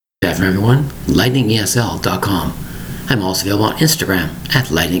Good afternoon, everyone. lightningesl.com. I'm also available on Instagram at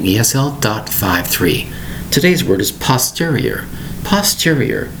lightningesl.53. Today's word is posterior.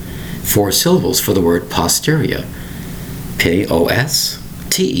 Posterior. 4 syllables for the word posterior. P-O-S-T-E-R-I-O-R.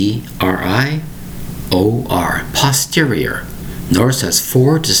 Posterior. Notice it has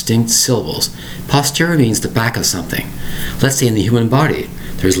 4 distinct syllables. Posterior means the back of something. Let's say in the human body,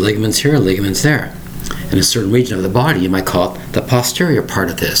 there's ligaments here, ligaments there. In a certain region of the body, you might call it the posterior part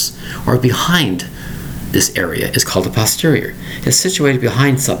of this, or behind this area is called the posterior. It's situated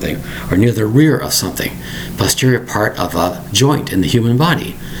behind something or near the rear of something. Posterior part of a joint in the human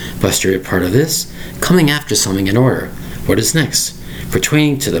body. Posterior part of this, coming after something in order. What is next?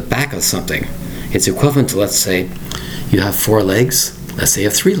 Pertaining to the back of something. It's equivalent to, let's say, you have 4 legs. Let's say you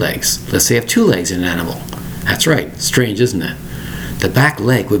have 3 legs. Let's say you have 2 legs in an animal. That's right. Strange, isn't it? The back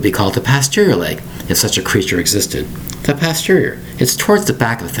leg would be called the posterior leg, if such a creature existed. The posterior. It's towards the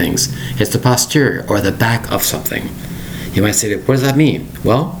back of things. It's the posterior, or the back of something. You might say, what does that mean?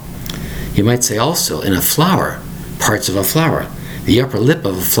 Well, you might say also in a flower, parts of a flower. The upper lip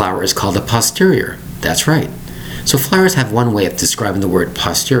of a flower is called the posterior. That's right. So flowers have one way of describing the word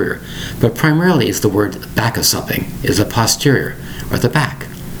posterior, but primarily it's the word back of something, is the posterior, or the back.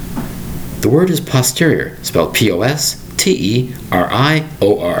 The word is posterior, spelled P-O-S-T-E-R-I-O-R.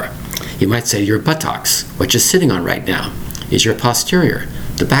 You might say your buttocks, what you're sitting on right now, is your posterior,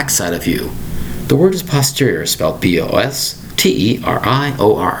 the back side of you. The word is posterior, spelled P-O-S-T-E-R-I-O-R.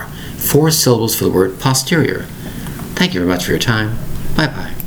 4 syllables for the word posterior. Thank you very much for your time. Bye-bye.